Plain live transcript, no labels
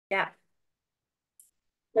Yeah.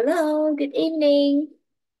 Hello, good evening.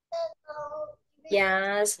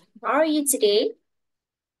 Yes, how are you today?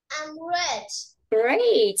 I'm rich.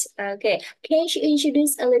 Great. Okay. Can you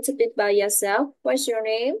introduce a little bit by yourself? What's your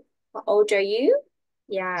name? How old are you?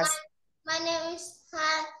 My, Yes. my name is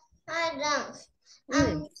Hải Đăng. Mm.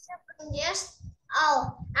 I'm 7 years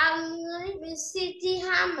old. I'm living in city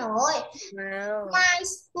Hà Nội. Wow. My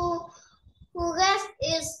school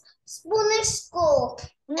is Spanish school,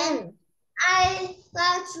 and Mm. I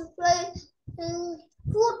like to play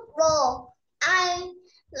football. I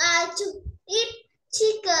like to eat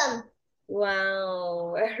chicken.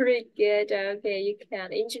 Wow, very good. Okay, you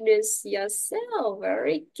can introduce yourself.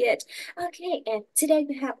 Very good. Okay, and today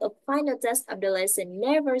we have a final test of the lesson,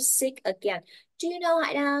 Never Sick Again. Do you know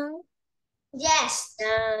Hải Đăng? Yes,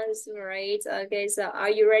 Yes, right. Okay, so are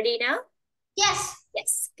you ready now? yes,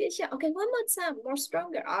 Yes, good job. Okay, one more time, more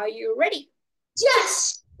stronger. Are you ready?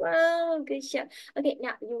 yes. Wow, good job. Okay,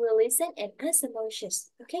 now you will listen and answer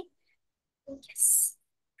motions. Okay? Yes,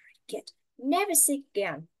 good. Never sick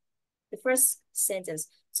again. The first sentence.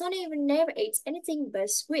 Tony never ate anything but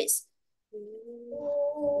sweets.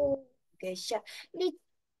 Oh, Good job. Did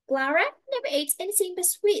Clara never ate anything but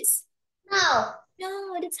sweets? no,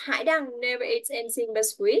 No, did Hải Đăng never ate anything but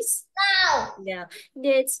sweets? no, No.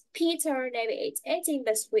 Did Peter never ate anything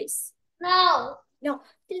but sweets? no. No.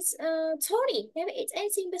 Did Tony never ate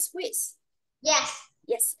anything but sweets? Yes,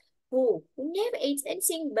 Yes. Who never ate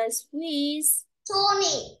anything but sweets?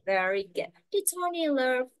 Tony. Very good. Did Tony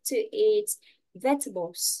love to eat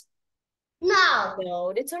vegetables? No,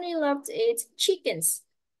 No. Did Tony love to eat chickens?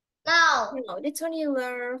 no, No. Did Tony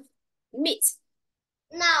love meat?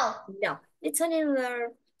 no. No. Did Tony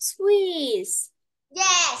love sweets?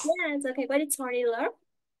 Yes, Yes. Okay. What did Tony love?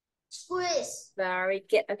 squeeze. Very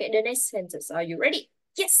good. Okay. The next sentence. Are you ready?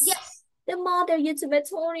 Yes. Yes. The mother used to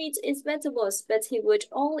Tony to eat vegetables, but he would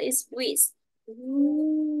only eat sweets.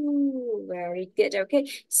 Ooh, very good. Okay.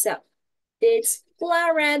 So, did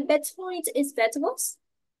Clara bet Tony to eat vegetables?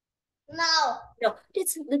 No, No. Did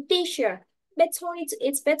the teacher bet Tony to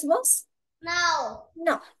eat vegetables? no,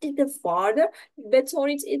 No. Did the father bet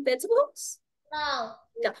Tony to eat vegetables? no.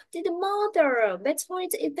 No. Did the mother bet Tony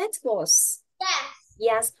to eat vegetables? Yes,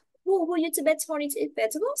 Yes. Who used to bet Tony to eat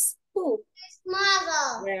vegetables? Who?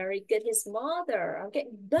 mother. Very good, his mother. Okay,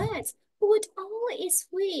 but who would only eat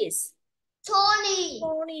sweets? Tony.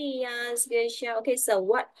 Tony, yes, good show. Okay, so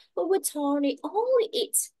what would Tony only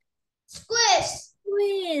eat? Squeeze.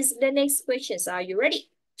 Sweets. The next questions. Are you ready?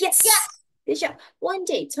 Yes. Yes. Good job. One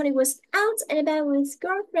day, Tony was out and about with his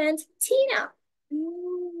girlfriend, Tina.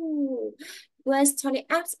 Ooh. Was Tony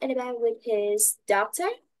out and about with his doctor?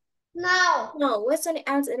 No, No. Was Tony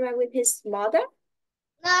out and about with his mother?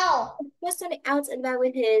 no. Was Tony out and about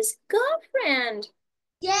with his girlfriend?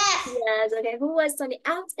 Yes. Yes, okay. Who was Tony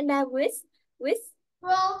out and about with? With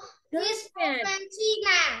Bro, his girlfriend. girlfriend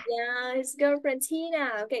Tina. Yeah, his girlfriend Tina.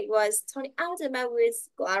 Okay, was Tony out and about with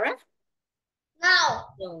Clara? No.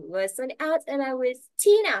 No, was Tony out and about with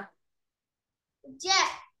Tina? Yes.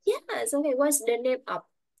 Yes, okay. What's the name of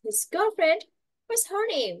his girlfriend? What's her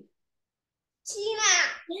name? Tina.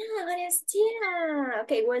 Yeah, her name's Tina.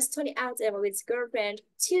 Okay, was Tony out and about with his girlfriend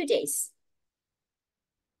 2 days?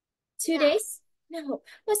 Two No. days? No.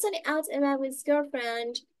 Was Tony out and about with his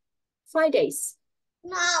girlfriend 5 days?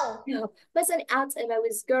 No. No. Was Tony out and about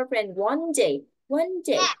with his girlfriend one day? One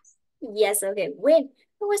day. Yes. Yes, okay. When?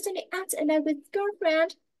 Who was Tony out and about with his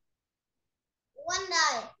girlfriend? One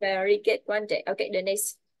day. Very good. One day. Okay, the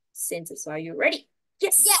next sentence. Are you ready?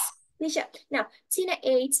 Yes. Yes. Good job. Now, Tina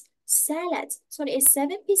ate salad. Tony ate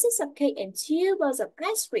 7 pieces of cake and 2 bowls of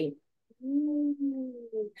ice cream.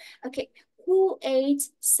 Okay, who ate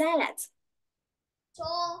salad? So,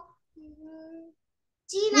 Who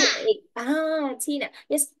Tina. ate? Tina.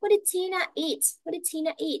 Yes, what did Tina eat? What did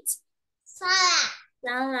Tina eat? Salad.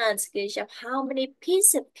 Salad. Good job. How many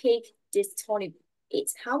pieces of cake did Tony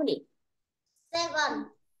eat? How many? 7.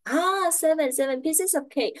 Seven pieces of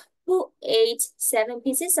cake. Who ate 7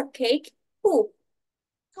 pieces of cake? Who?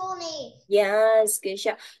 Tony. Yes, good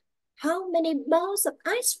job. How many bowls of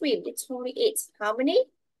ice cream did Tony eat? How many?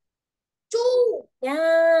 2.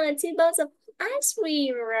 Yeah, 2 bowls of ice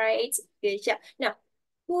cream, right? Good job. Now,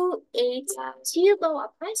 who ate 2 bowls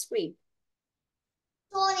of ice cream?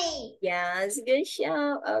 Tony. Yes, good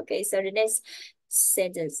job. Okay, so the next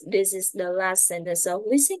sentence. This is the last sentence. So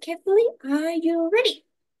listen carefully. Are you ready?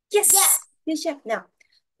 Yes. Yes. Good job. Now,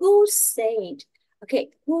 who said, okay,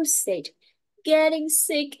 who said getting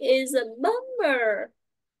sick is a bummer?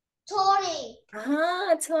 Tony.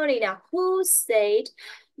 Tony. Now, who said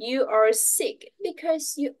you are sick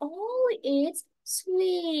because you only eat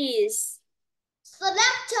sweets?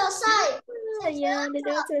 doctor say? Yeah, the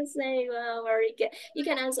doctor say, well, very good. You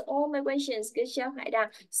can answer all my questions. Good job, Hải Đăng.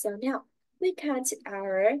 So now we come to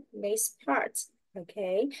our next part.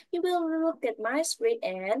 Okay, you will look at my screen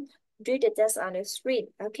and read the test on the screen.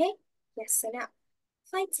 Okay, yes. So now,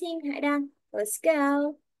 fighting, Hải Đăng. Let's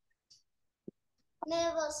go.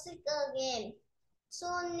 Never sick again.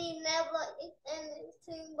 Sonny never eat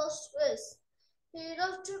anything but sweets. He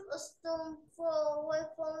just took a stone throw away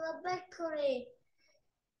from the bakery.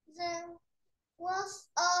 Then was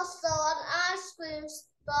also an ice cream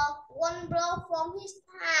stop one block from his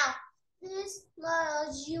house. His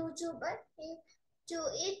mother used to beg him to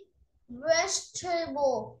eat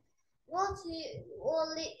vegetable. What he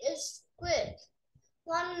only is quick.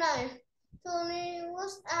 One night, Tony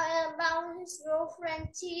was out about his girlfriend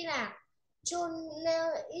Tina. John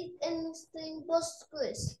never eat anything but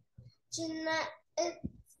squid. Tina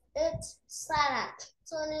ate salad.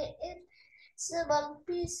 Tony ate 7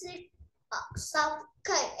 pieces of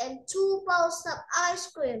cake and 2 bowls of ice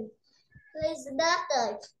cream. Later that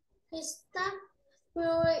day, he started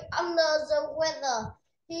feeling under the weather.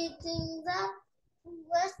 He thinks that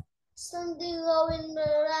was something going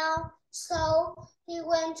around, so he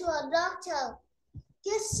went to a doctor.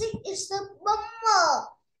 Get sick is a bummer,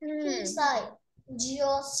 he said.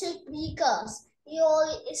 You're sick because you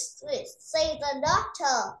only eat sweets, say the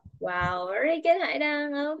doctor. Wow, very good, Hải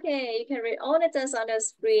Đăng. Okay, you can read all the tests on the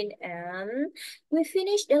screen and we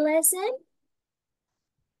finished the lesson.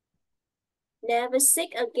 Never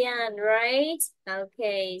sick again, right?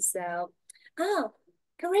 Okay, so, oh,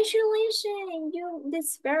 congratulations, you did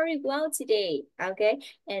very well today. Okay,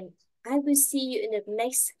 and I will see you in the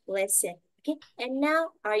next lesson. Okay, and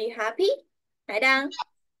now, are you happy, Hải Đăng?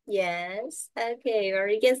 Yes. Okay,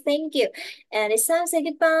 very good. Thank you. And it's time to say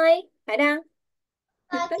goodbye, Hải Đăng.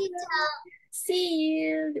 Bye, Goodbye. teacher. See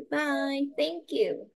you. Goodbye. Thank you.